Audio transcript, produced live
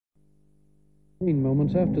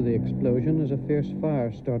Moments after the explosion, as a fierce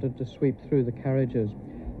fire started to sweep through the carriages.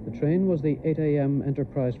 The train was the 8 a.m.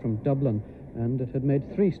 enterprise from Dublin, and it had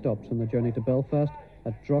made 3 stops on the journey to Belfast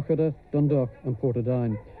at Drogheda, Dundalk and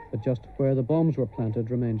Portadown, but just where the bombs were planted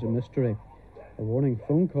remains a mystery. A warning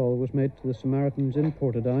phone call was made to the Samaritans in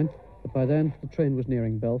Portadown, but by then the train was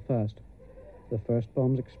nearing Belfast. The first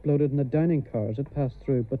bombs exploded in a dining car as it passed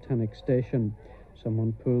through Botanic Station.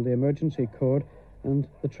 Someone pulled the emergency cord and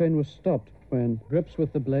the train was stopped. When grips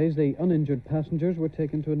with the blaze, the uninjured passengers were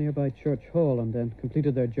taken to a nearby church hall and then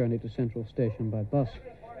completed their journey to Central Station by bus.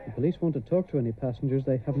 The police want to talk to any passengers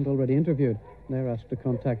they haven't already interviewed, and they're asked to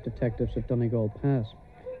contact detectives at Donegal Pass.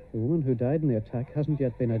 The woman who died in the attack hasn't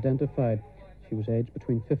yet been identified. She was aged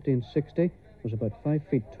between 50 and 60, was about 5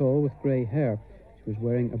 feet tall with grey hair. She was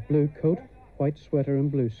wearing a blue coat, white sweater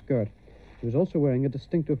and blue skirt. She was also wearing a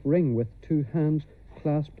distinctive ring with 2 hands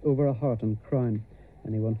clasped over a heart and crown.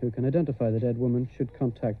 Anyone who can identify the dead woman should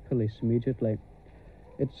contact police immediately.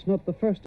 It's not the first